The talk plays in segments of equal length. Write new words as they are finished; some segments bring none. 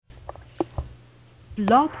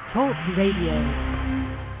Blog Talk Radio.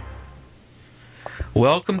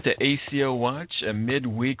 Welcome to ACO Watch, a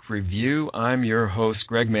midweek review. I'm your host,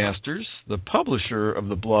 Greg Masters, the publisher of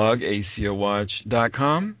the blog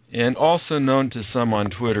ACOWatch.com, and also known to some on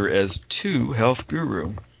Twitter as 2 Health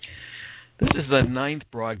Guru. This is the 9th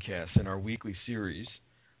broadcast in our weekly series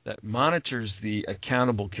that monitors the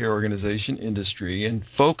accountable care organization industry and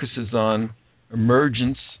focuses on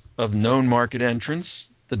emergence of known market entrants,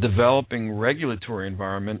 the developing regulatory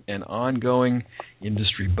environment, and ongoing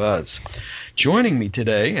industry buzz. Joining me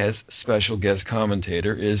today as special guest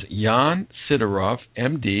commentator is Jan Sidorov,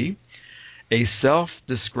 MD, a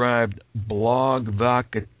self-described blog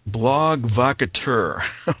vocateur,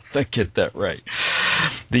 I get that right,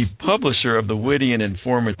 the publisher of the witty and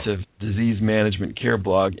informative disease management care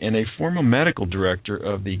blog, and a former medical director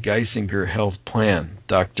of the Geisinger Health Plan.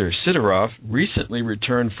 Dr. Sidorov recently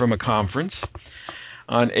returned from a conference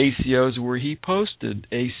on ACOs where he posted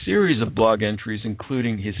a series of blog entries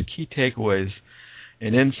including his key takeaways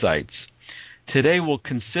and insights. Today we'll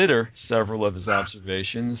consider several of his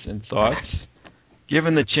observations and thoughts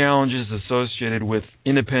given the challenges associated with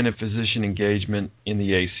independent physician engagement in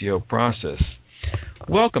the ACO process.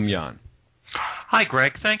 Welcome, Jan. Hi,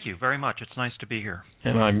 Greg. Thank you very much. It's nice to be here.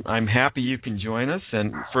 And I'm happy you can join us.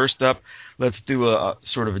 And first up, let's do a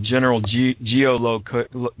sort of a general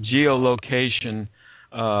geolocation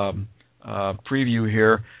preview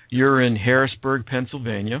here. You're in Harrisburg,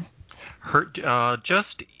 Pennsylvania.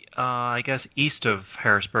 I guess, east of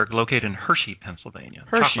Harrisburg, located in Hershey, Pennsylvania.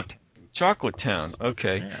 Chocolate Town,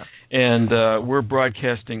 okay. Yeah. And we're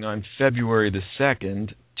broadcasting on February the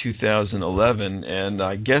 2nd, 2011, and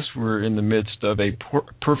I guess we're in the midst of a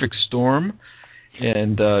perfect storm,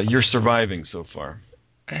 and you're surviving so far.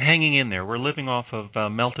 Hanging in there. We're living off of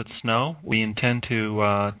melted snow. We intend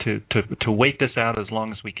to wait this out as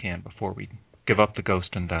long as we can before we give up the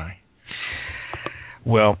ghost and die.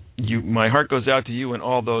 Well, my heart goes out to you and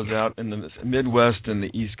all those out in the Midwest and the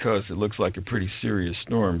East Coast. It looks like a pretty serious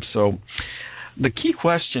storm. So the key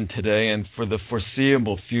question today and for the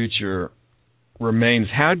foreseeable future remains,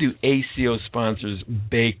 how do ACO sponsors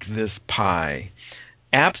bake this pie?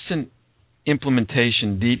 Absent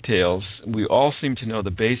implementation details, we all seem to know the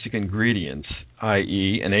basic ingredients,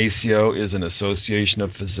 i.e. an ACO is an association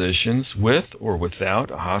of physicians with or without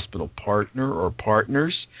a hospital partner or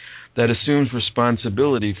partners that assumes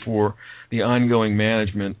responsibility for the ongoing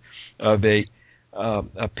management of a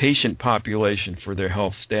patient population for their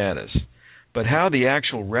health status. But how the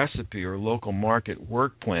actual recipe or local market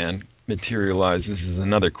work plan materializes is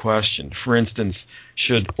another question. For instance,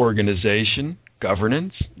 should organization,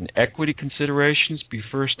 governance, and equity considerations be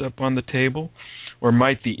first up on the table? Or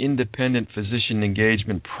might the independent physician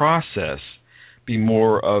engagement process be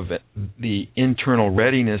more of the internal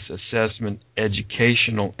readiness assessment,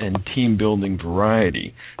 educational, and team-building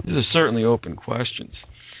variety? These are certainly open questions.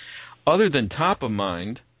 Other than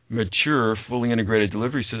top-of-mind, mature, fully integrated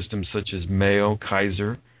delivery systems such as Mayo,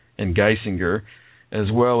 Kaiser, and Geisinger, as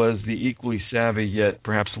well as the equally savvy yet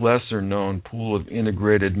perhaps lesser-known pool of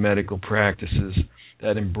integrated medical practices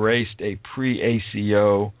that embraced a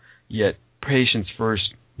pre-ACO yet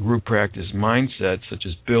patients-first group practice mindset, such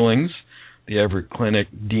as Billings, the Everett Clinic,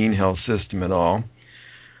 Dean Health System, et al.,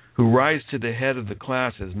 who rise to the head of the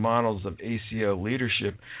class as models of ACO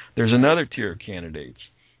leadership. There's another tier of candidates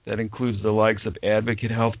that includes the likes of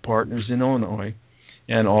Advocate Health Partners in Illinois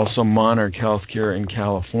and also Monarch Healthcare in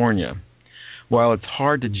California. While it's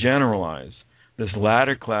hard to generalize, this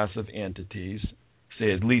latter class of entities,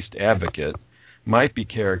 say at least Advocate, might be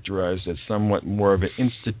characterized as somewhat more of an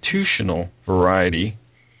institutional variety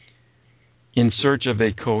in search of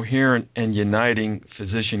a coherent and uniting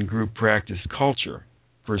physician group practice culture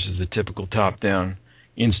versus a typical top-down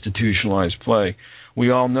institutionalized play.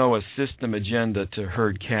 We all know a system agenda to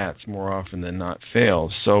herd cats more often than not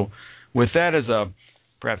fails. So with that as a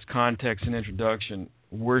perhaps context and introduction,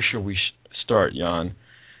 where shall we start, Jan?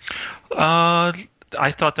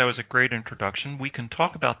 I thought that was a great introduction. We can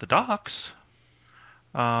talk about the docs.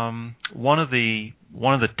 One of the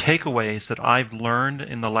takeaways that I've learned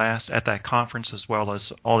in at that conference, as well as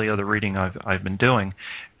all the other reading I've been doing,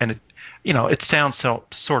 and it sounds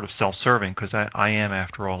sort of self-serving because I am,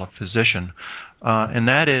 after all, a physician, and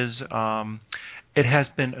that is it has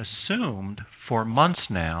been assumed for months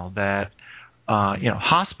now that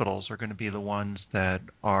hospitals are going to be the ones that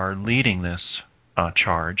are leading this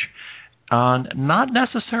charge. Not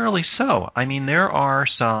necessarily so. I mean, there are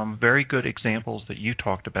some very good examples that you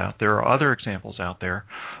talked about. There are other examples out there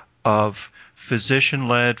of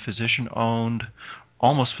physician-led, physician-owned,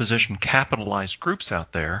 almost physician-capitalized groups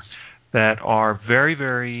out there. that are very,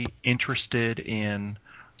 very interested in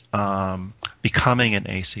becoming an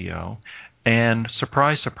ACO, and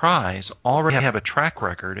surprise, surprise, already have a track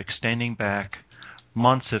record extending back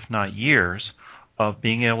months, if not years, of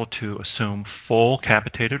being able to assume full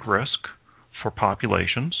capitated risk for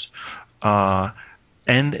populations,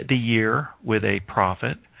 end the year with a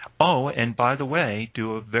profit. Oh, and by the way,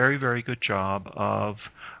 do a very, very good job of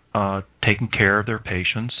taking care of their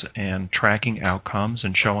patients and tracking outcomes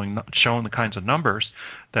and showing the kinds of numbers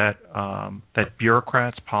that that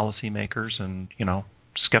bureaucrats, policymakers, and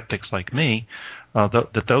skeptics like me,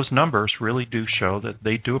 that those numbers really do show that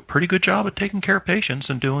they do a pretty good job of taking care of patients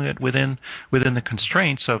and doing it within the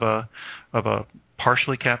constraints of a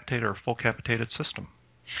partially capitated or full capitated system.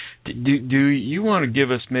 Do you want to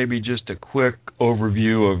give us maybe just a quick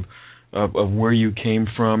overview of where you came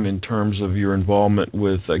from in terms of your involvement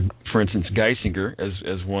with, for instance, Geisinger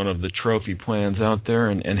as one of the trophy plans out there,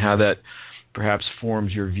 and how that perhaps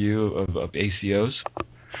forms your view of ACOs?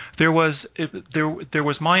 There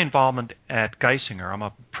was my involvement at Geisinger. I'm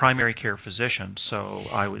a primary care physician, so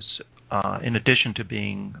I was, in addition to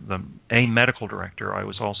being a medical director, I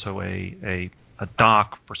was also a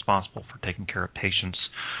doc responsible for taking care of patients,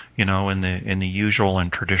 in the usual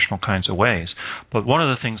and traditional kinds of ways. But one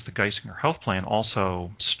of the things the Geisinger Health Plan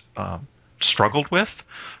also struggled with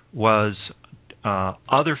was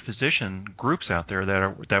other physician groups out there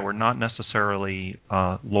that were not necessarily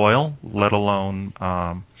loyal, let alone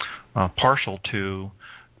partial to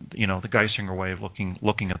the Geisinger way of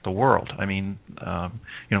looking at the world. I mean,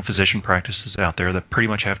 physician practices out there that pretty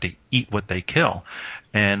much have to eat what they kill.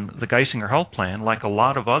 And the Geisinger Health Plan, like a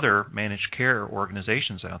lot of other managed care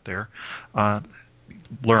organizations out there,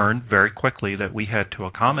 learned very quickly that we had to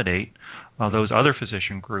accommodate those other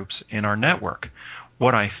physician groups in our network.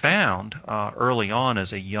 What I found early on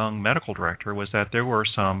as a young medical director was that there were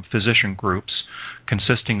some physician groups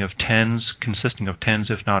consisting of tens,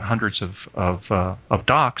 if not hundreds of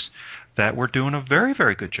docs that were doing a very,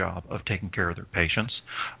 very good job of taking care of their patients.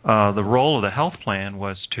 The role of the health plan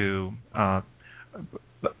was to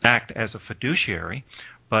act as a fiduciary,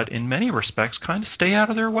 but in many respects kind of stay out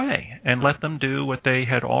of their way and let them do what they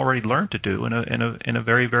had already learned to do in a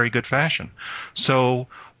very, very good fashion. So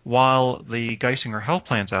while the Geisinger Health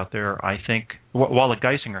plans out there, while the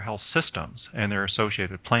Geisinger Health systems and their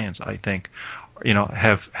associated plans, I think,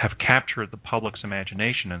 have captured the public's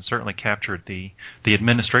imagination and certainly captured the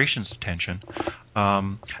administration's attention,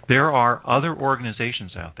 there are other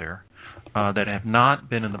organizations out there that have not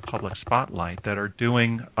been in the public spotlight that are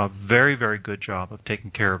doing a very, very good job of taking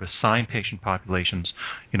care of assigned patient populations,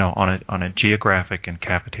 on a geographic and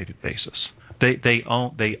capitated basis. They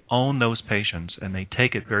own those patients, and they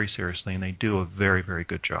take it very seriously, and they do a very, very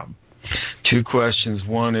good job. Two questions.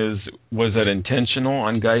 One is, was that intentional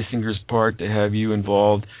on Geisinger's part to have you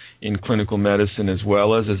involved in clinical medicine as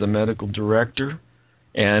well as a medical director?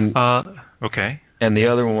 And okay. And the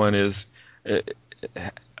other one is,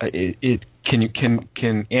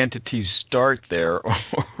 can entities start there,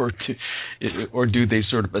 or do they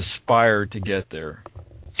sort of aspire to get there?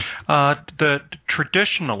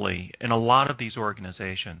 Traditionally, in a lot of these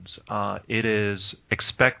organizations, it is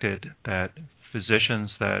expected that physicians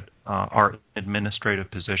that are administrative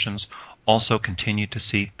positions also continue to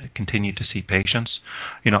see patients,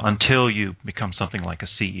 until you become something like a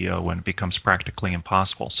CEO, when it becomes practically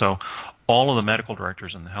impossible. So all of the medical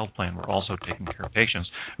directors in the health plan were also taking care of patients.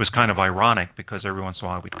 It was kind of ironic because every once in a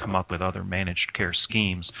while we'd come up with other managed care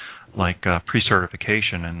schemes like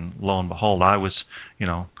pre-certification, and lo and behold, I was,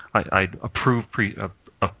 I'd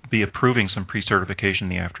be approving some pre-certification in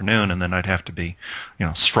the afternoon, and then I'd have to be,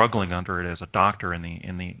 struggling under it as a doctor in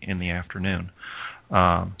the afternoon.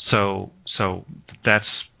 So that's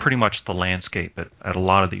pretty much the landscape at a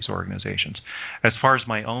lot of these organizations. As far as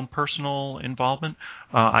my own personal involvement,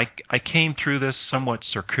 I came through this somewhat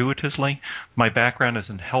circuitously. My background is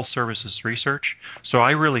in health services research, so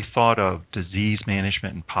I really thought of disease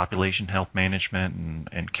management and population health management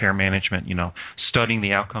and care management, studying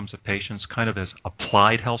the outcomes of patients kind of as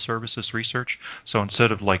applied health services research. So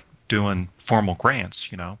instead of like doing formal grants,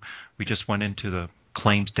 we just went into the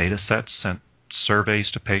claims data sets, sent surveys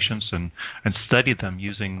to patients, and studied them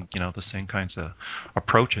using the same kinds of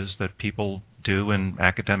approaches that people do in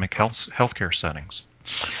academic healthcare settings.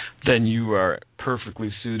 Then you are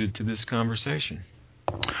perfectly suited to this conversation.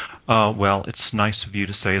 Well, it's nice of you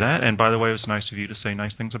to say that. And by the way, it was nice of you to say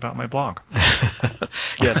nice things about my blog.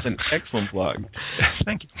 Yes, an excellent blog.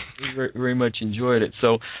 Thank you. Very, very much enjoyed it.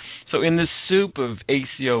 So in this soup of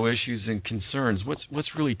ACO issues and concerns,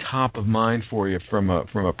 what's really top of mind for you from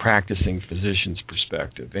a practicing physician's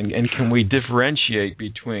perspective? And can we differentiate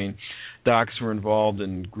between docs who are involved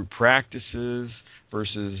in group practices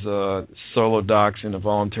versus solo docs in a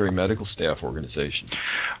voluntary medical staff organization?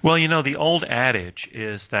 Well, the old adage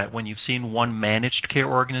is that when you've seen one managed care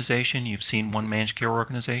organization, you've seen one managed care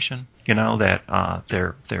organization.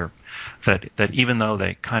 That even though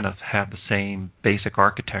they kind of have the same basic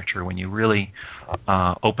architecture, when you really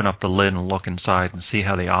open up the lid and look inside and see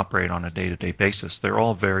how they operate on a day-to-day basis, they're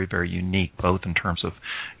all very, very unique, both in terms of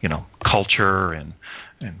culture and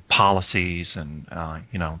policies and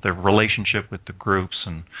their relationship with the groups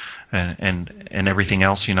and everything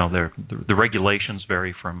else. The regulations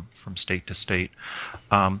vary from state to state.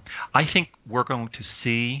 I think we're going to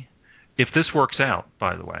see, if this works out,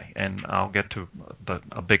 by the way, and I'll get to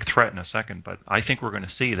a big threat in a second, but I think we're going to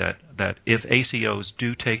see that if ACOs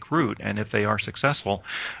do take root and if they are successful,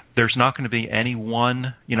 there's not going to be any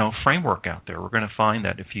one framework out there. We're going to find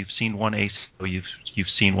that if you've seen one ACO, you've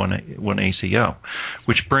seen one ACO,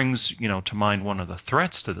 which brings to mind one of the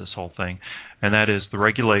threats to this whole thing, and that is the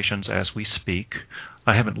regulations as we speak.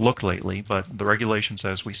 I haven't looked lately, but the regulations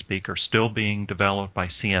as we speak are still being developed by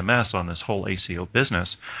CMS on this whole ACO business.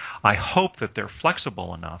 I hope that they're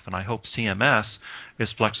flexible enough, and I hope CMS is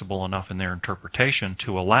flexible enough in their interpretation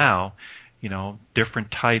to allow different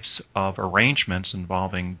types of arrangements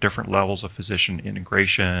involving different levels of physician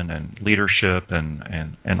integration and leadership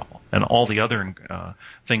and all the other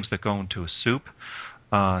things that go into a soup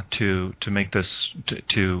to make this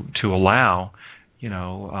to allow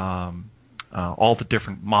all the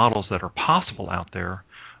different models that are possible out there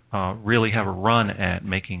really have a run at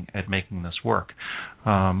making this work.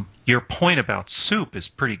 Your point about soup is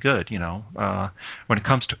pretty good. When it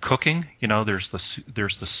comes to cooking, there's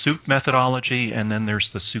the soup methodology, and then there's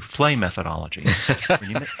the souffle methodology.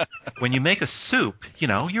 when you make a soup,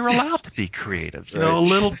 you're allowed to be creative. A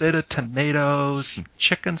little bit of tomatoes, some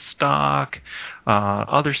chicken stock,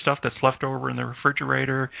 other stuff that's left over in the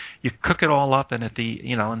refrigerator. You cook it all up, and at the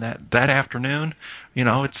in that afternoon,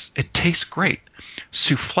 it tastes great.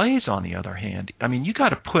 Soufflés, on the other hand, you got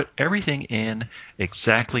to put everything in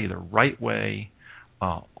exactly the right way,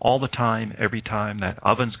 all the time, every time. That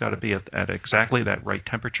oven's got to be at exactly that right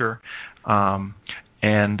temperature. And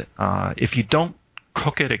if you don't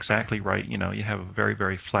cook it exactly right, you have a very,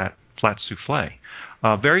 very flat soufflé.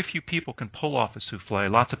 Very few people can pull off a soufflé.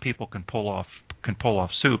 Lots of people can pull off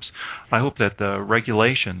soups. I hope that the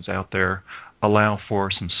regulations out there allow for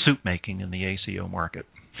some soup making in the ACO market.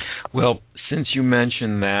 Well, since you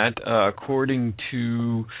mentioned that, according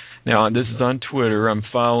to, now this is on Twitter, I'm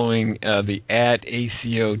following the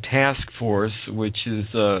 @ACO Task Force, which is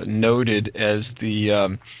noted as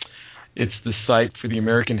it's the site for the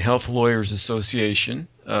American Health Lawyers Association,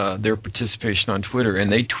 their participation on Twitter,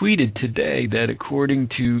 and they tweeted today that according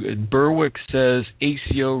to Berwick says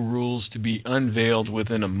ACO rules to be unveiled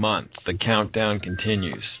within a month. The countdown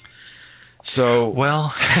continues. So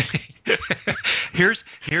well,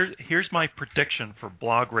 here's my prediction for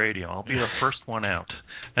blog radio. I'll be the first one out,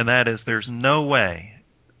 and that is there's no way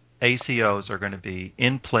ACOs are going to be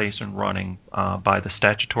in place and running by the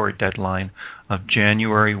statutory deadline of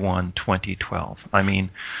January 1, 2012.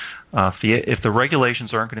 If the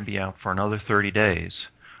regulations aren't going to be out for another 30 days,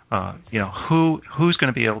 who's going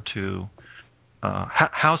to be able to?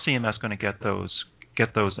 How CMS going to get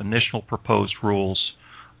those initial proposed rules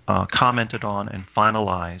commented on and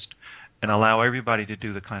finalized, and allow everybody to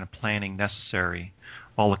do the kind of planning necessary,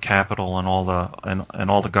 all the capital and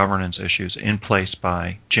all the governance issues in place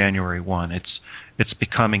by January 1. It's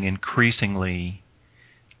becoming increasingly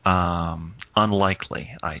unlikely,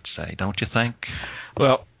 I'd say. Don't you think?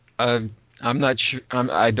 Well, I'm not sure.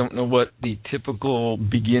 I don't know what the typical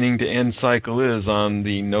beginning to end cycle is on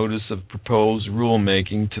the notice of proposed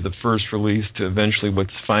rulemaking to the first release to eventually what's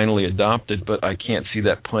finally adopted, but I can't see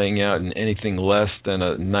that playing out in anything less than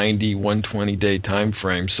a 90, 120-day time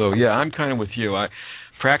frame. So, yeah, I'm kind of with you.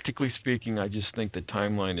 Practically speaking, I just think the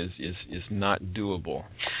timeline is not doable.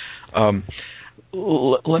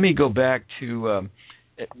 Let me go back to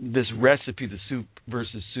this recipe, the soup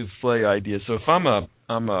versus souffle idea. So if I'm a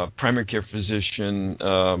primary care physician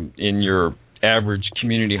in your average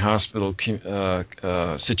community hospital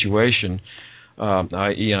situation,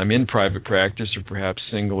 i.e., I'm in private practice or perhaps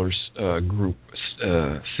single or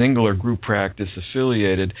group practice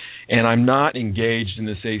affiliated, and I'm not engaged in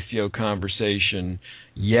this ACO conversation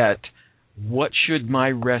yet. what should my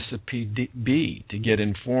recipe be to get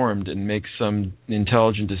informed and make some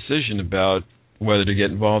intelligent decision about whether to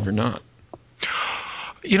get involved or not?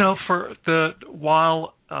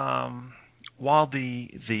 While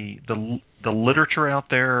the literature out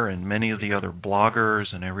there and many of the other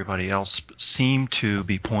bloggers and everybody else seem to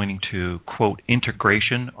be pointing to, quote,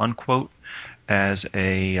 integration, unquote, as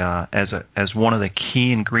one of the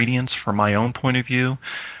key ingredients from my own point of view,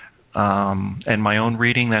 and my own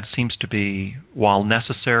reading, that seems to be, while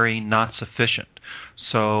necessary, not sufficient.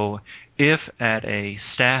 So if at a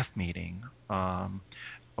staff meeting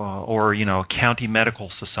or a county medical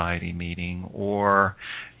society meeting, or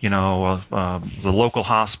the local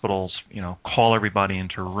hospitals call everybody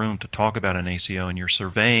into a room to talk about an ACO, and you're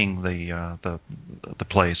surveying the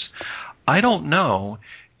place, I don't know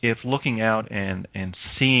if looking out and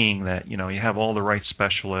seeing that you have all the right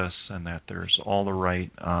specialists and that there's all the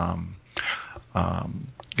right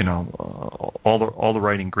all the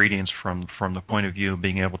right ingredients from the point of view of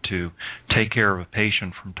being able to take care of a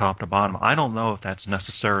patient from top to bottom. I don't know if that's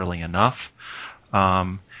necessarily enough.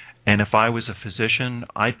 And if I was a physician,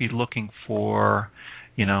 I'd be looking for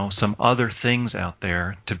some other things out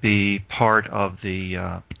there to be part of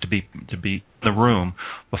the to be the room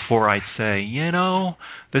before I'd say,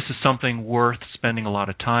 this is something worth spending a lot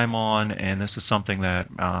of time on, and this is something that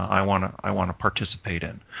I want to participate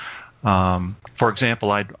in. For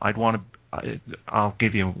example, I'll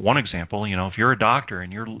give you one example. If you're a doctor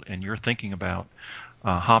and you're thinking about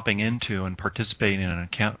hopping into and participating in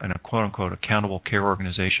a quote unquote accountable care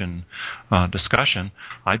organization discussion,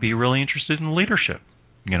 I'd be really interested in leadership.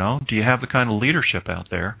 Do you have the kind of leadership out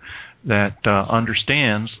there that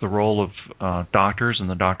understands the role of doctors and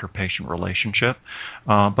the doctor-patient relationship,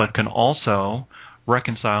 but can also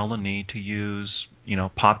reconcile the need to use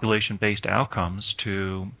population-based outcomes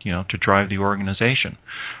to drive the organization?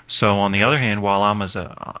 So on the other hand, while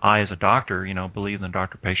I as a doctor, believe in the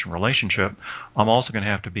doctor-patient relationship, I'm also going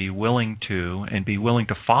to have to be willing to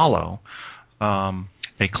follow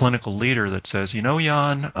a clinical leader that says,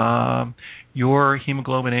 Jan, your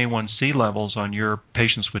hemoglobin A1C levels on your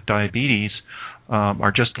patients with diabetes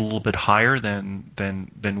are just a little bit higher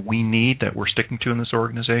than we need, that we're sticking to in this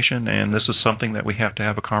organization, and this is something that we have to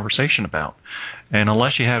have a conversation about. And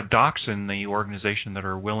unless you have docs in the organization that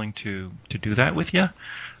are willing to do that with you,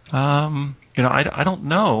 I don't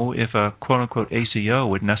know if a quote unquote ACO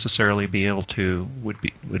would necessarily be able to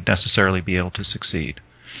succeed.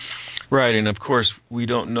 Right, and of course we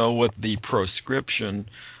don't know what the proscription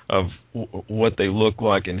of what they look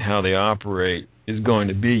like and how they operate is going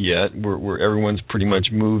to be yet. Where everyone's pretty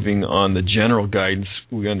much moving on the general guidance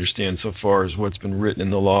we understand so far as what's been written in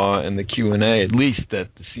the law and the Q&A, at least that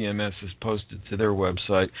the CMS has posted to their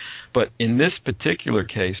website. But in this particular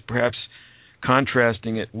case, perhaps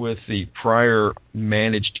contrasting it with the prior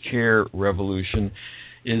managed care revolution,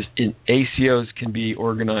 is in ACOs can be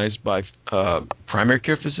organized by primary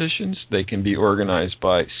care physicians. They can be organized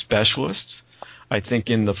by specialists. I think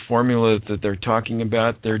in the formula that they're talking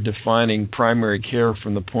about, they're defining primary care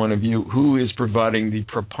from the point of view who is providing the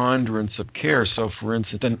preponderance of care. So, for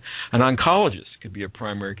instance, an oncologist could be a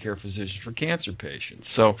primary care physician for cancer patients.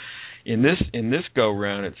 So in this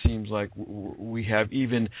go-round, it seems like we have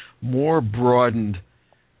even more broadened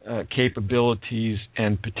capabilities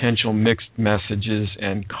and potential mixed messages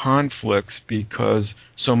and conflicts, because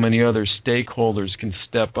so many other stakeholders can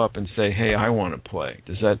step up and say, "Hey, I want to play."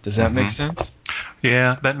 Does that make sense?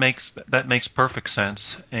 Yeah, that makes perfect sense.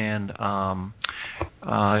 And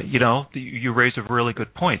you raise a really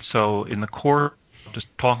good point. So in the core, just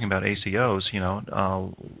talking about ACOs,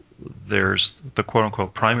 there's the quote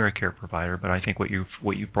unquote primary care provider, but I think what you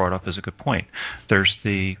brought up is a good point. There's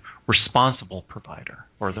the responsible provider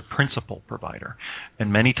or the principal provider,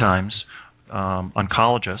 and many times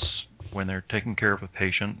oncologists, when they're taking care of a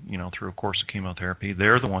patient, through a course of chemotherapy,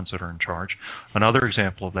 they're the ones that are in charge. Another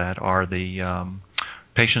example of that are the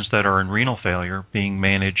patients that are in renal failure being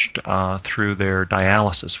managed through their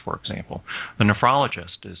dialysis, for example. The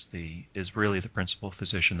nephrologist is really the principal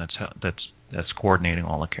physician that's coordinating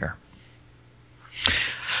all the care.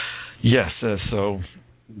 Yes, so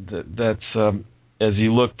that's as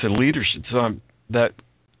you look to leadership. So that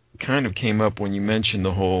kind of came up when you mentioned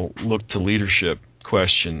the whole look to leadership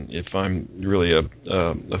question. If I'm really a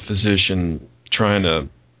physician trying to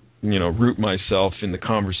root myself in the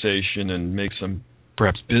conversation and make some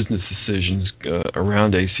perhaps business decisions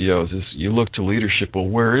around ACOs, is you look to leadership. Well,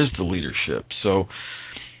 where is the leadership? So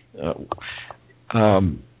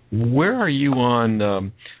where are you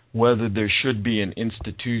on whether there should be an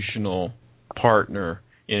institutional partner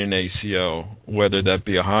in an ACO, whether that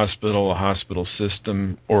be a hospital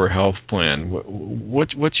system, or a health plan.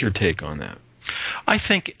 What's your take on that? I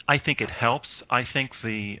think it helps. I think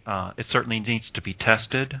it certainly needs to be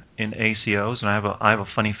tested in ACOs, and I have a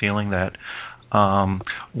funny feeling that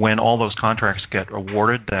when all those contracts get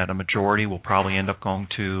awarded, that a majority will probably end up going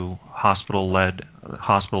to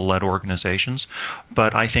hospital-led organizations.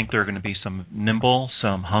 But I think there are going to be some nimble,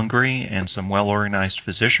 some hungry, and some well-organized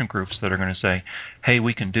physician groups that are going to say, "Hey,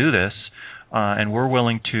 we can do this, and we're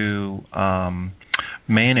willing to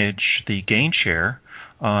manage the gain share."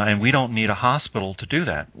 And we don't need a hospital to do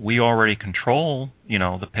that. We already control,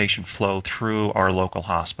 the patient flow through our local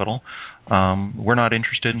hospital. We're not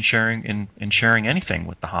interested in sharing anything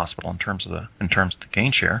with the hospital in terms of the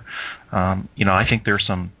gain share. I think there's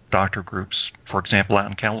some doctor groups, for example, out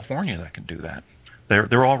in California that can do that.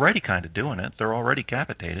 They're already kind of doing it. They're already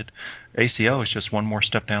capitated. ACO is just one more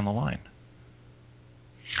step down the line.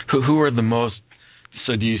 Who are the most?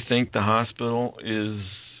 So, do you think the hospital is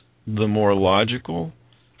the more logical?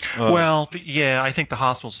 Well, yeah, I think the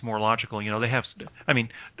hospital's more logical. They have. I mean,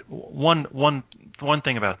 one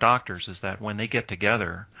thing about doctors is that when they get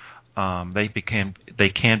together, they can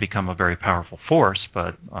become a very powerful force.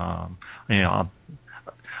 But I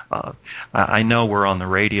know we're on the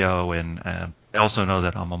radio, and I also know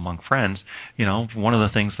that I'm among friends. One of the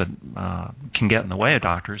things that can get in the way of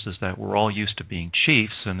doctors is that we're all used to being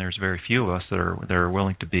chiefs, and there's very few of us that are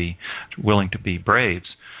willing to be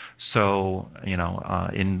braves. So,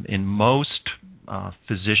 in most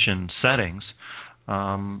physician settings,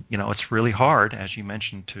 it's really hard, as you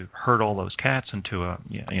mentioned, to herd all those cats into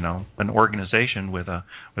an organization with a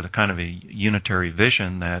kind of a unitary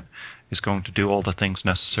vision that is going to do all the things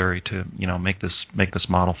necessary to, make this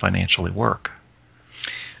model financially work.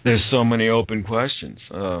 There's so many open questions.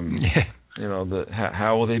 Yeah.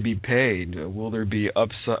 How will they be paid? Will there be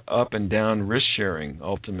up and down risk sharing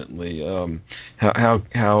ultimately? What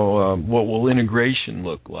will integration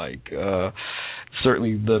look like?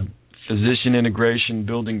 Certainly, the physician integration,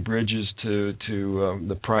 building bridges to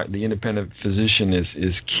the independent physician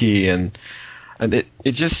is key, and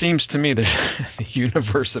it just seems to me that the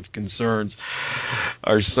universe of concerns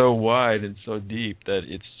are so wide and so deep that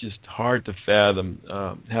it's just hard to fathom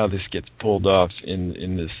how this gets pulled off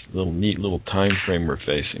in this neat little time frame we're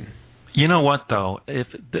facing. You know what, though? If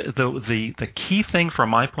the key thing from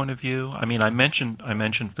my point of view, I mean, I mentioned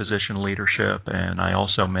physician leadership, and I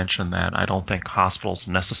also mentioned that I don't think hospitals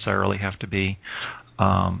necessarily have to be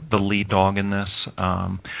the lead dog in this.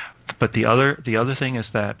 But the other thing is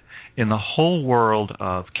that in the whole world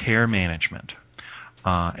of care management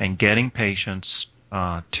and getting patients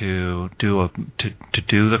to do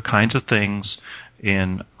the kinds of things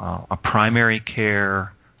in a primary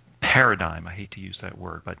care paradigm. I hate to use that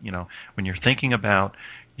word, but when you're thinking about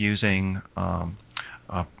using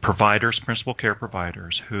providers, principal care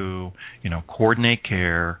providers who coordinate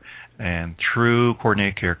care, and through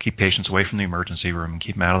coordinated care keep patients away from the emergency room and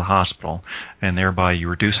keep them out of the hospital, and thereby you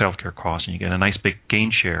reduce healthcare costs and you get a nice big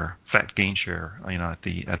fat gain share, at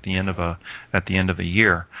the end of a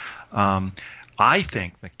year. I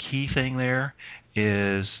think the key thing there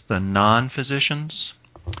is the non-physicians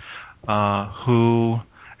who,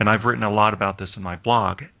 and I've written a lot about this in my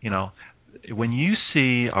blog, when you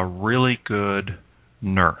see a really good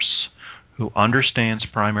nurse who understands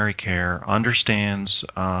primary care, understands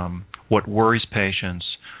what worries patients,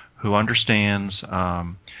 who understands that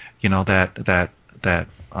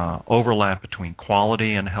overlap between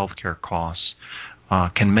quality and healthcare costs,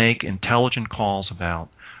 can make intelligent calls about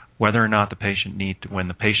whether or not when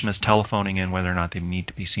the patient is telephoning in, whether or not they need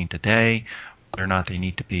to be seen today,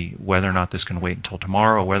 whether or not this can wait until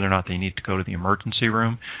tomorrow, whether or not they need to go to the emergency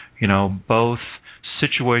room. Both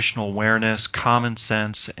situational awareness, common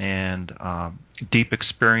sense, and deep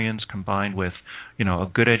experience combined with, a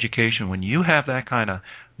good education. When you have that kind of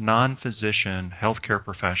non-physician healthcare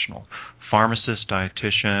professional, pharmacist,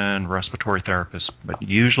 dietitian, respiratory therapist, but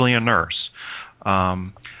usually a nurse,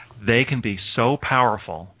 they can be so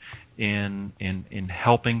powerful in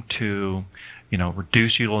helping to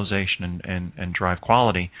reduce utilization and drive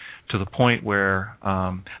quality to the point where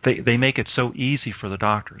they make it so easy for the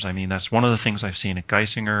doctors. I mean, that's one of the things I've seen at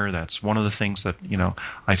Geisinger. That's one of the things that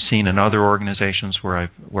I've seen in other organizations where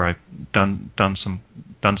I've done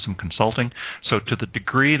some consulting. So to the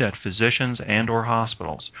degree that physicians and or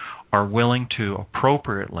hospitals are willing to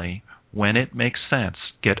appropriately, when it makes sense,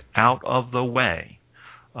 get out of the way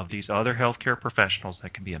of these other healthcare professionals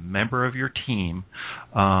that can be a member of your team,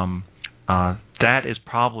 that is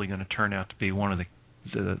probably going to turn out to be one of the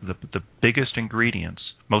biggest ingredients,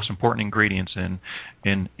 most important ingredients in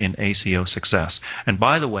ACO success. And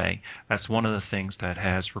by the way, that's one of the things that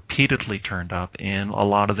has repeatedly turned up in a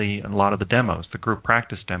lot of the demos. The group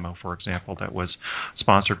practice demo, for example, that was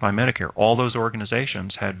sponsored by Medicare. All those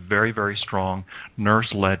organizations had very, very strong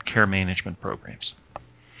nurse-led care management programs.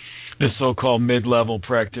 The so-called mid-level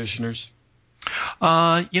practitioners.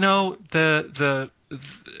 I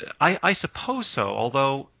suppose so.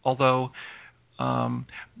 Although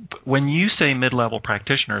when you say mid-level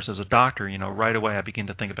practitioners as a doctor, right away I begin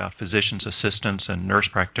to think about physician's assistants and nurse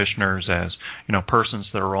practitioners as persons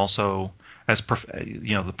that are also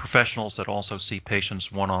the professionals that also see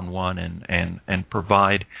patients one-on-one and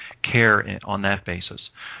provide care on that basis.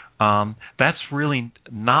 That's really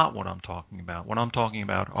not what I'm talking about. What I'm talking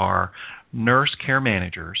about are nurse care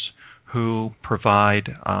managers who provide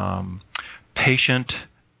patient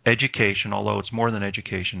education, although it's more than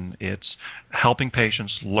education. It's helping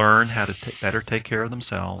patients learn how to better take care of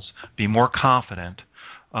themselves, be more confident,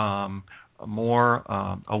 more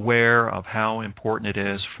aware of how important it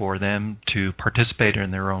is for them to participate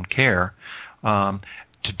in their own care, to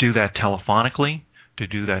do that telephonically, to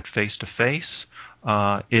do that face-to-face.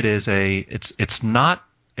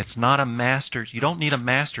 It's not a master's. You don't need a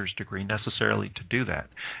master's degree necessarily to do that.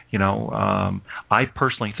 I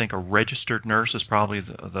personally think a registered nurse is probably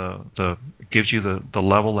the gives you the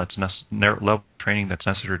level level training that's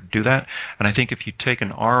necessary to do that. And I think if you take an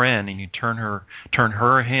RN and you turn her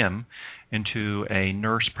or him into a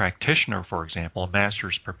nurse practitioner, for example, a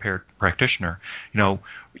master's prepared practitioner,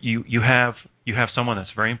 you have someone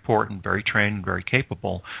that's very important, very trained, and very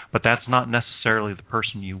capable, but that's not necessarily the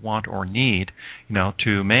person you want or need,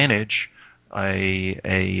 to manage a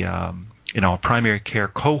primary care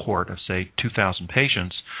cohort of say 2,000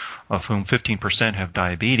 patients, of whom 15% have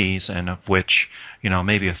diabetes, and of which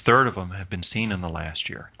maybe a third of them have been seen in the last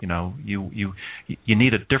year. You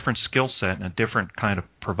need a different skill set and a different kind of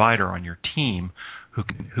provider on your team who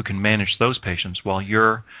can manage those patients while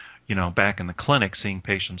you're back in the clinic seeing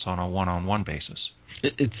patients on a one-on-one basis.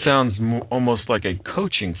 It sounds almost like a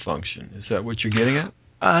coaching function. Is that what you're getting at?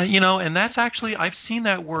 And that's actually, I've seen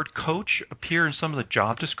that word coach appear in some of the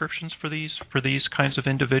job descriptions for these kinds of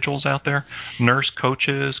individuals out there. Nurse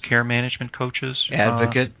coaches, care management coaches.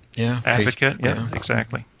 Advocate, Advocate,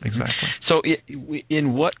 exactly. So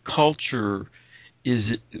in what culture is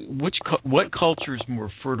it, what culture is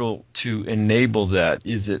more fertile to enable that?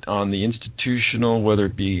 Is it on the institutional, whether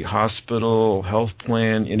it be hospital, health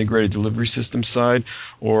plan, integrated delivery system side,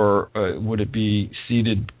 or would it be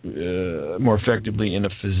seated more effectively in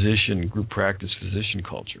a group practice physician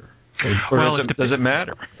culture? Or does it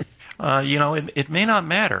matter? It may not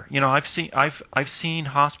matter. I've seen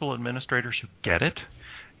hospital administrators who get it.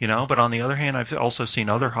 But on the other hand, I've also seen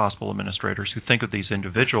other hospital administrators who think of these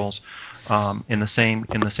individuals in the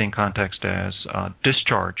same context as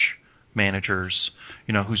discharge managers,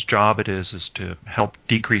 whose job it is to help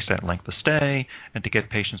decrease that length of stay and to get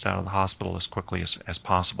patients out of the hospital as quickly as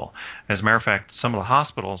possible. As a matter of fact, some of the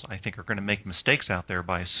hospitals, I think, are going to make mistakes out there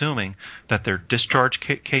by assuming that their discharge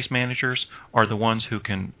case managers are the ones who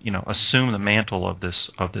can, assume the mantle of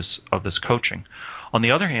this coaching. On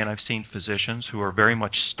the other hand, I've seen physicians who are very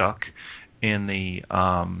much stuck in the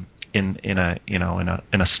in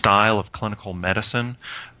a style of clinical medicine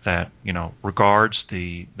that regards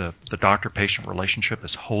the doctor-patient relationship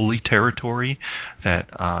as holy territory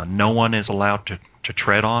that no one is allowed to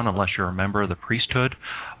tread on unless you're a member of the priesthood.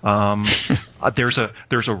 There's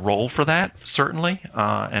a role for that, certainly,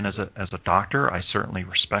 and as a doctor, I certainly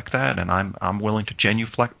respect that, and I'm willing to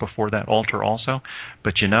genuflect before that altar also.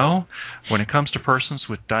 But when it comes to persons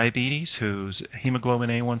with diabetes whose hemoglobin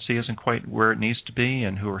A1C isn't quite where it needs to be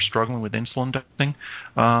and who are struggling with insulin dosing,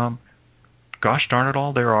 gosh darn it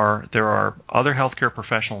all, there are other healthcare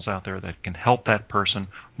professionals out there that can help that person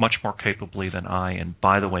much more capably than I, and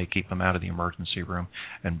by the way, keep them out of the emergency room,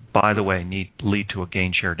 and by the way, lead to a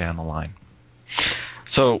gain share down the line.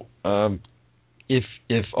 So,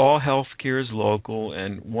 if all healthcare is local,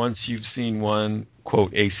 and once you've seen one,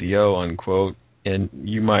 quote, ACO, unquote, and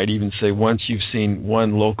you might even say once you've seen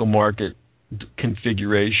one local market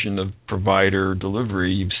configuration of provider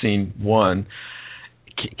delivery, you've seen one.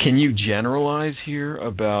 Can you generalize here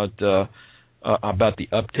about the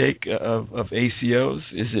uptake of ACOs?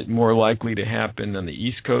 Is it more likely to happen on the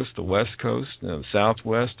East Coast, the West Coast, the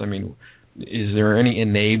Southwest? I mean, is there any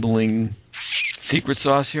enabling secret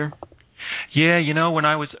sauce here? Yeah, when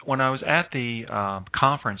I was at the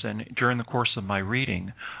conference and during the course of my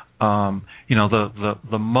reading,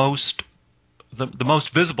 the most the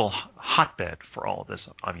most visible hotbed for all of this,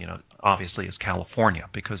 obviously, is California,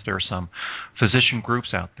 because there are some physician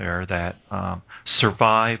groups out there that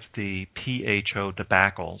survived the PHO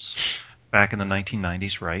debacles back in the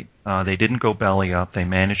 1990s. Right? They didn't go belly up. They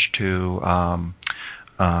managed to,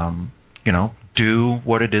 do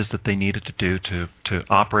what it is that they needed to do to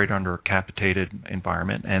operate under a capitated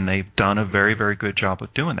environment, and they've done a very, very good job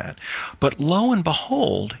of doing that. But lo and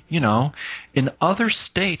behold, in other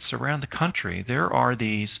states around the country, there are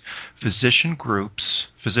these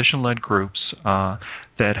physician-led groups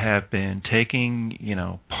that have been taking,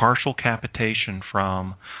 partial capitation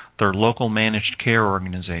from their local managed care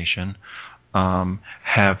organization,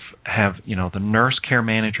 have the nurse care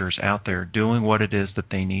managers out there doing what it is that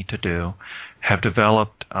they need to do, have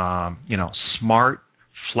developed smart,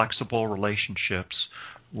 flexible relationships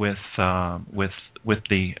with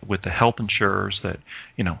the health insurers that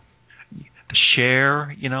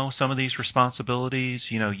share some of these responsibilities.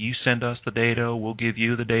 You send us the data, we'll give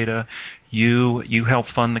you the data. You help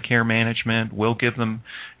fund the care management. We'll give them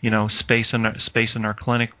space in our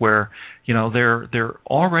clinic, where they're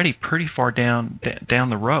already pretty far down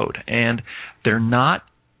the road, and they're not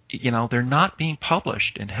being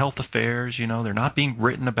published in Health Affairs. They're not being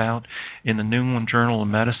written about in the New England Journal of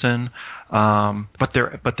Medicine. But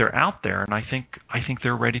they're out there, and I think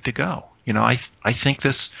they're ready to go. I think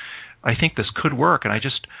this could work, and I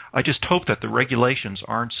just hope that the regulations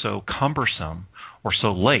aren't so cumbersome or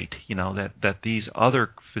so late, that these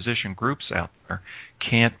other physician groups out there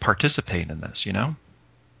can't participate in this,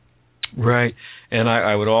 Right, and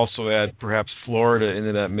I would also add perhaps Florida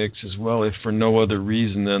into that mix as well, if for no other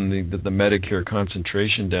reason than the Medicare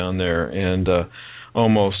concentration down there, and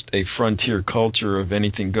almost a frontier culture of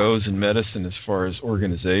anything goes in medicine as far as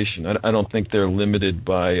organization. I don't think they're limited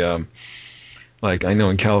by, like I know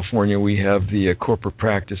in California we have the corporate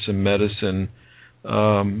practice of medicine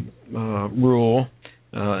rule,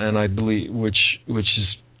 and I believe which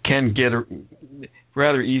can get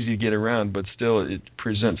rather easy to get around, but still it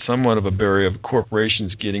presents somewhat of a barrier of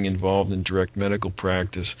corporations getting involved in direct medical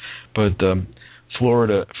practice. But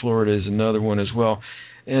Florida is another one as well.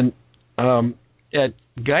 And at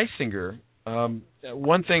Geisinger,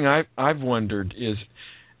 one thing I've wondered is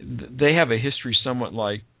they have a history somewhat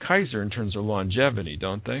like Kaiser in terms of longevity,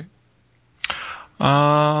 don't they?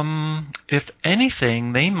 If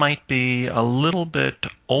anything, they might be a little bit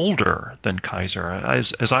older than Kaiser. As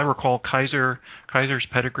I recall, Kaiser's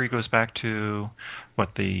pedigree goes back to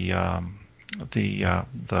the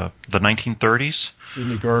 1930s.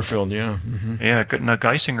 Sidney Garfield, yeah. Mm-hmm. Yeah, now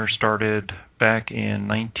Geisinger started back in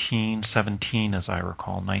 1917, as I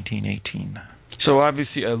recall, 1918. So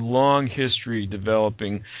obviously a long history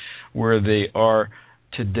developing where they are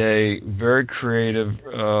today, very creative,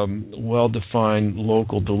 well-defined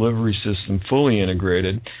local delivery system, fully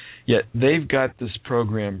integrated, yet they've got this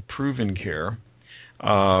program, Proven Care,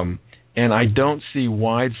 and I don't see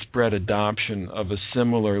widespread adoption of a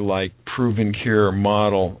similar like Proven Care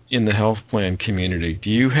model in the health plan community. Do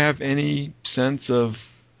you have any sense of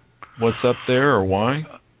what's up there or why?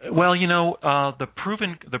 Well, the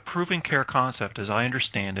proven care concept, as I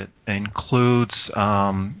understand it, includes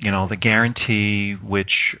the guarantee,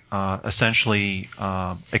 which essentially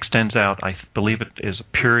extends out. I believe it is a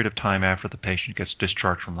period of time after the patient gets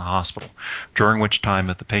discharged from the hospital, during which time,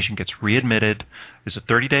 if the patient gets readmitted, is it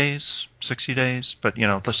 30 days, 60 days? But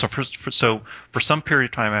so for some period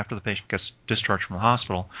of time after the patient gets discharged from the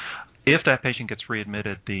hospital, if that patient gets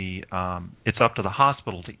readmitted, it's up to the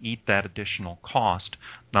hospital to eat that additional cost,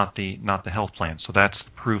 not the health plan. So that's the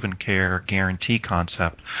proven care guarantee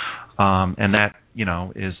concept, and that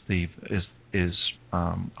is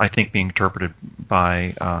I think being interpreted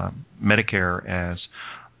by Medicare as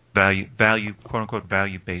value quote unquote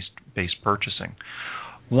value based purchasing.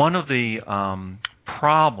 One of the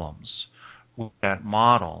problems with that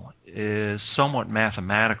model is somewhat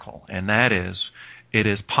mathematical, and that is, it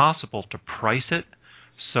is possible to price it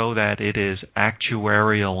so that it is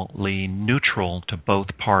actuarially neutral to both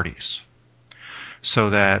parties, so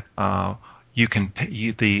that the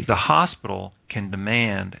hospital can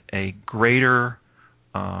demand a greater,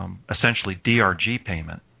 essentially DRG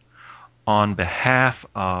payment on behalf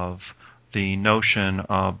of the notion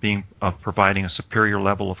of providing a superior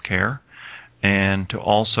level of care, and to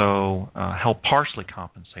also help partially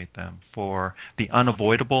compensate them for the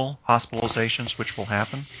unavoidable hospitalizations which will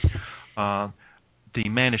happen. The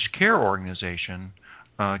managed care organization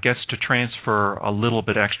gets to transfer a little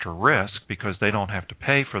bit extra risk because they don't have to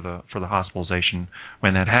pay for the hospitalization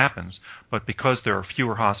when that happens. But because there are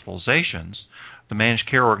fewer hospitalizations, the managed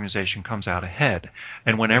care organization comes out ahead.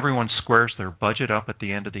 And when everyone squares their budget up at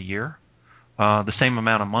the end of the year, the same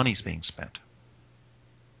amount of money is being spent.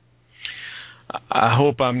 I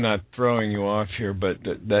hope I'm not throwing you off here, but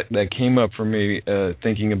that came up for me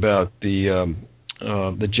thinking about the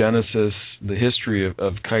genesis, the history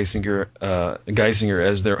of Geisinger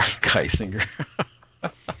as their Geisinger.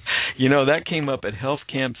 You know, that came up at Health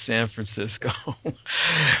Camp San Francisco.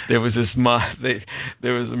 There was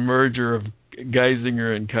there was a merger of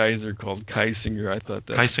Geisinger and Kaiser called Geisinger. I thought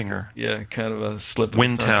that Geisinger. Yeah, kind of a slip of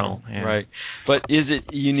Wintel, yeah. Right. But is it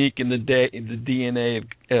unique in the DNA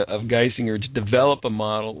of Geisinger to develop a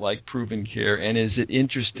model like Proven Care, and is it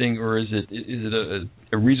interesting, or is it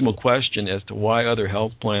a reasonable question as to why other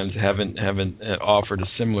health plans haven't offered a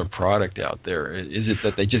similar product out there? Is it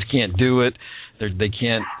that they just can't do it? They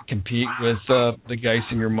can't compete with the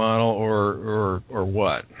Geisinger model, or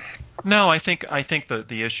what? No, I think the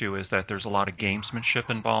issue is that there's a lot of gamesmanship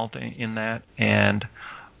involved in that, and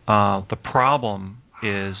the problem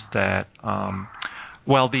is that the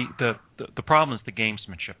problem is the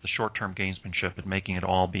gamesmanship, the short-term gamesmanship, and making it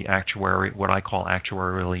all be what I call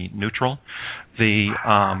actuarially neutral. The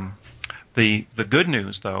good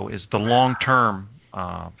news, though, is the long-term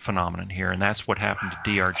phenomenon here, and that's what happened to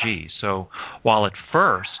DRG. So while at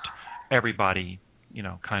first everybody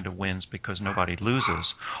kind of wins because nobody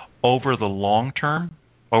loses, over the long term,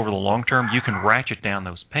 you can ratchet down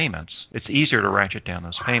those payments. It's easier to ratchet down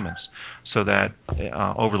those payments, so that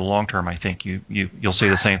over the long term, I think you'll see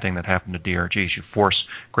the same thing that happened to DRGs. You force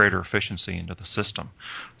greater efficiency into the system.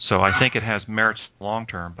 So I think it has merits long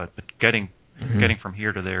term, but getting from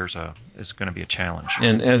here to there is going to be a challenge.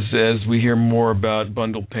 And as we hear more about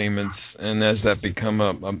bundle payments, and as that become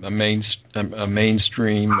a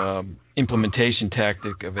mainstream implementation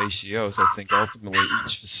tactic of ACOs, I think ultimately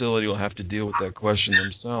each facility will have to deal with that question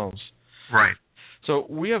themselves. Right. So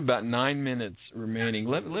we have about 9 minutes remaining.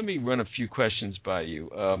 Let me run a few questions by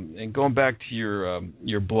you. And going back to your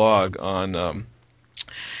blog on,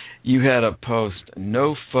 you had a post,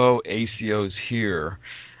 "No faux ACOs here."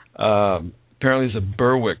 Apparently, there's a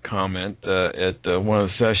Berwick comment at one of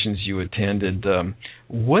the sessions you attended.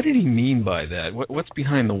 What did he mean by that? What's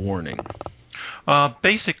behind the warning?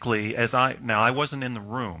 Basically, I wasn't in the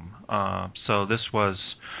room, so this was,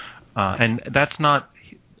 and that's not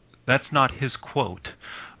his quote.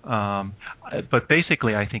 But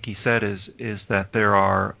basically, I think he said is that there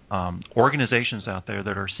are organizations out there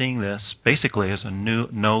that are seeing this basically as a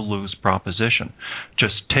no-lose proposition.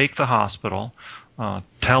 Just take the hospital.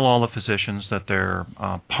 Tell all the physicians that they're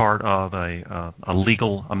part of a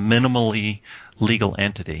minimally legal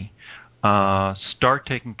entity. Start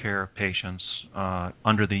taking care of patients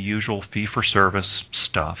under the usual fee-for-service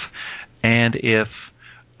stuff. And if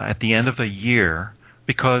at the end of a year,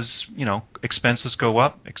 because expenses go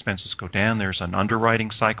up, expenses go down, there's an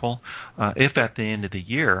underwriting cycle. If at the end of the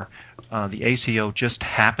year the ACO just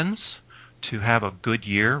happens to have a good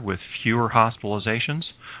year with fewer hospitalizations,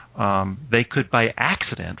 they could by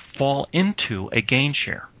accident fall into a gain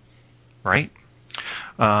share, right?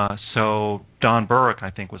 So Don Burke,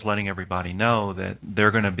 I think, was letting everybody know that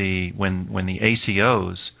they're going to be, when the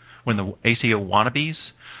ACO wannabes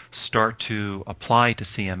start to apply to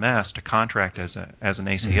CMS to contract as an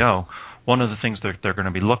ACO, one of the things that they're going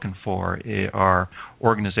to be looking for are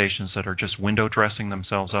organizations that are just window dressing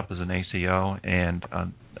themselves up as an ACO and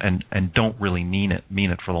don't really mean it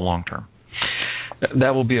for the long term.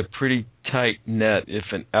 That will be a pretty tight net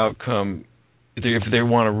if an outcome, if they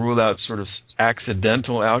want to rule out sort of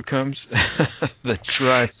accidental outcomes. Yeah,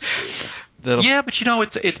 but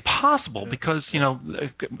it's possible because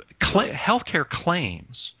healthcare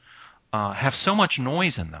claims have so much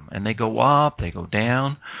noise in them, and they go up, they go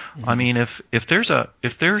down. Mm-hmm. I mean, if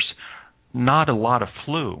there's not a lot of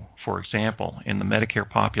flu, for example, in the Medicare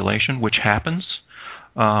population, which happens.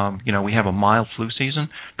 We have a mild flu season.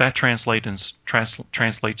 That translates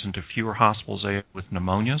into fewer hospitalizations with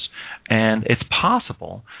pneumonias, and it's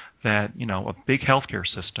possible that a big healthcare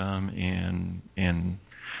system in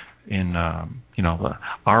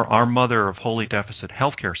our mother of wholly deficit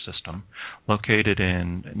healthcare system, located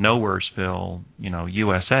in Nowheresville,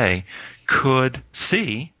 USA, could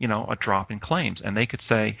see a drop in claims, and they could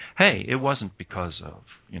say, hey, it wasn't because of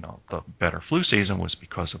the better flu season, it was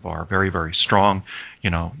because of our very, very strong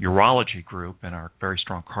urology group and our very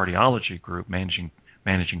strong cardiology group managing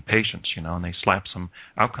patients, and they slap some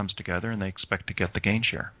outcomes together and they expect to get the gain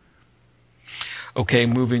share. Okay,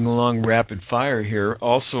 moving along rapid fire here.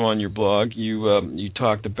 Also on your blog, you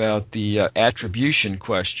talked about the attribution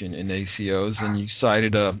question in ACOs, and you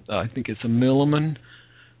cited I think it's a Milliman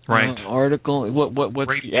article.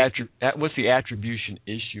 What's the attribution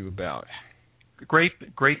issue about?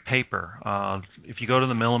 great paper. If you go to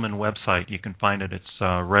the Milliman website, you can find it. It's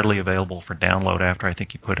readily available for download after I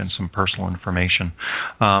think you put in some personal information.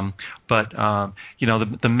 But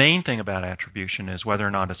the main thing about attribution is whether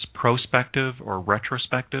or not it's prospective or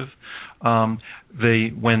retrospective. When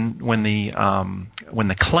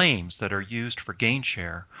the claims that are used for gain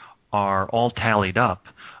share are all tallied up,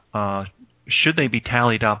 should they be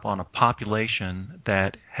tallied up on a population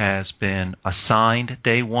that has been assigned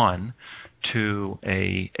day one to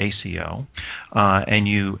a ACO, and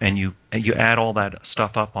you add all that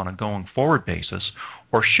stuff up on a going forward basis,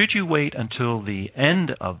 or should you wait until the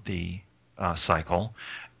end of the cycle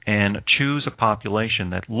and choose a population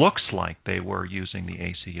that looks like they were using the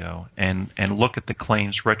ACO and look at the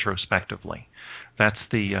claims retrospectively? That's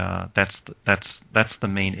the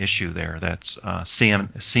main issue there. That's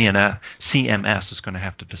CMS is going to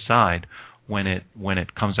have to decide when it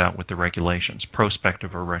comes out with the regulations,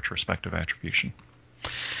 prospective or retrospective attribution.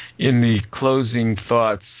 In the closing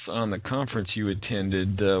thoughts on the conference you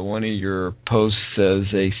attended, one of your posts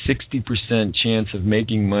says a 60% chance of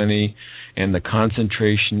making money and the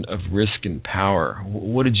concentration of risk and power.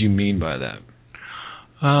 What did you mean by that?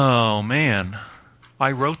 Oh, man.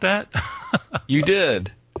 I wrote that? You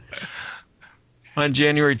did. On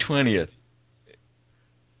January 20th.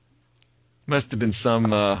 Must have been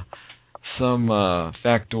some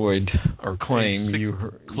factoid or claim you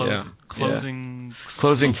heard.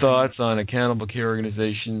 Closing thoughts on accountable care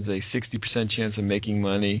organizations, a 60% chance of making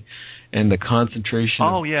money, and the concentration.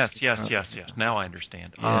 Oh, yes. Now I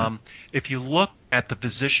understand. Yeah. If you look at the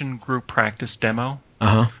physician group practice demo,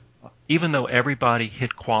 even though everybody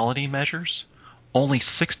hit quality measures, only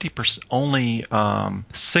 6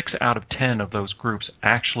 out of 10 of those groups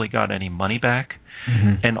actually got any money back,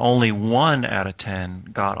 and only 1 out of 10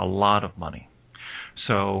 got a lot of money.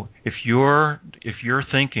 So if you're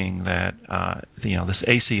thinking that this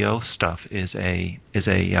ACO stuff is a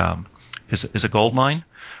gold mine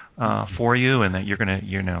for you, and that you're going to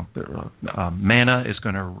manna is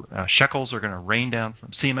going to shekels are going to rain down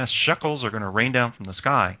from CMS shekels are going to rain down from the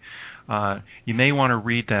sky, you may want to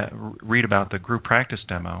read about the group practice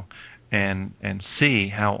demo and see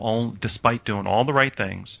how despite doing all the right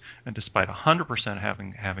things and despite 100%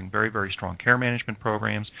 having very, very strong care management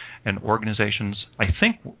programs and organizations, I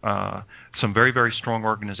think some very, very strong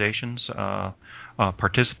organizations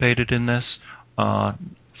participated in this. 4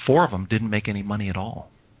 of them didn't make any money at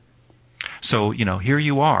all. So, here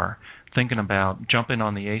you are thinking about jumping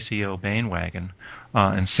on the ACO bandwagon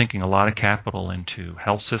and sinking a lot of capital into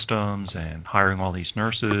health systems and hiring all these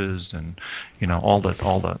nurses and all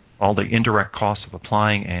the indirect costs of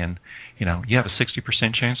applying, and you have a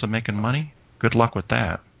 60% chance of making money. Good luck with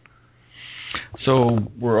that.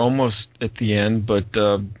 So we're almost at the end, but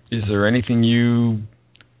is there anything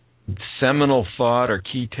seminal thought or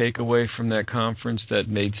key takeaway from that conference that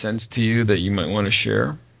made sense to you that you might want to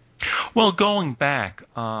share? Well, going back,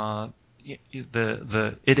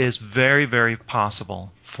 it is very, very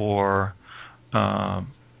possible for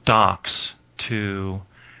docs to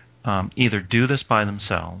either do this by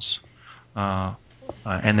themselves,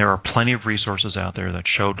 and there are plenty of resources out there that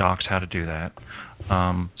show docs how to do that,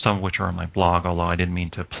 some of which are on my blog, although I didn't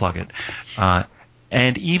mean to plug it.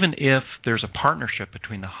 And even if there's a partnership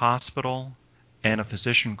between the hospital and a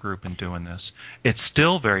physician group in doing this, it's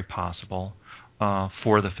still very possible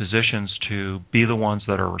for the physicians to be the ones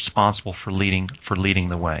that are responsible for leading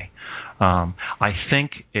the way. I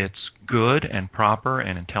think it's good and proper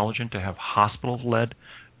and intelligent to have hospital-led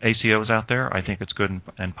ACOs out there. I think it's good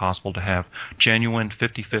and possible to have genuine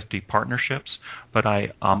 50-50 partnerships, but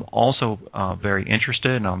I'm also very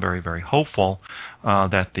interested, and I'm very, very hopeful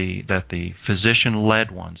that the physician-led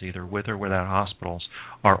ones, either with or without hospitals,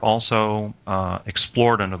 are also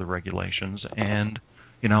explored under the regulations. And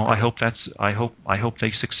I hope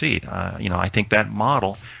they succeed. I think that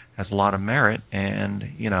model has a lot of merit, and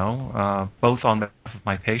both on behalf of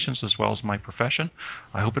my patients as well as my profession,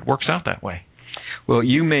 I hope it works out that way. Well,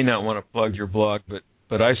 you may not want to plug your blog,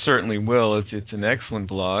 but I certainly will. It's an excellent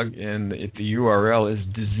blog, and the URL is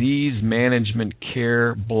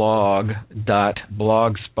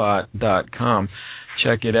diseasemanagementcareblog.blogspot.com.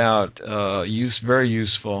 Check it out. Very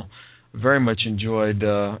useful. Very much enjoyed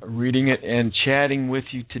reading it and chatting with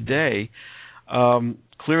you today.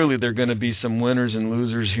 Clearly, there are going to be some winners and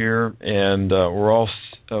losers here, and we're all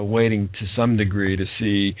waiting to some degree to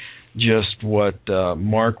see just what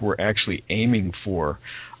mark we're actually aiming for.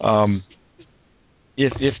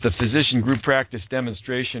 if the physician group practice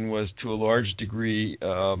demonstration was to a large degree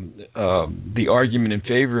the argument in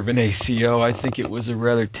favor of an ACO, I think it was a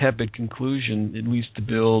rather tepid conclusion, at least to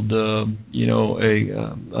build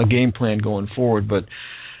a game plan going forward. But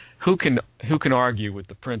who can argue with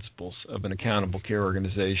the principles of an accountable care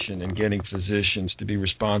organization and getting physicians to be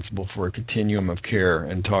responsible for a continuum of care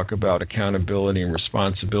and talk about accountability and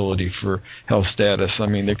responsibility for health status? I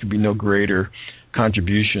mean, there could be no greater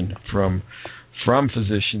contribution from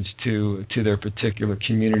physicians to their particular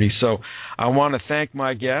community. So I want to thank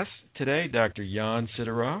my guest today, Dr. Jan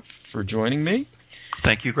Sidorov, for joining me.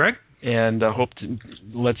 Thank you, Greg. And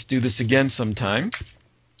let's do this again sometime.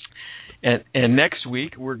 And next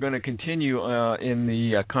week, we're going to continue in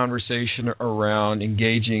the conversation around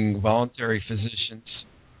engaging voluntary physicians.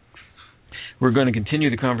 We're going to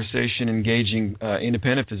continue the conversation engaging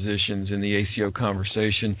independent physicians in the ACO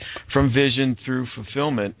conversation from vision through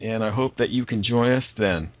fulfillment, and I hope that you can join us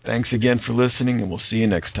then. Thanks again for listening, and we'll see you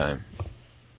next time.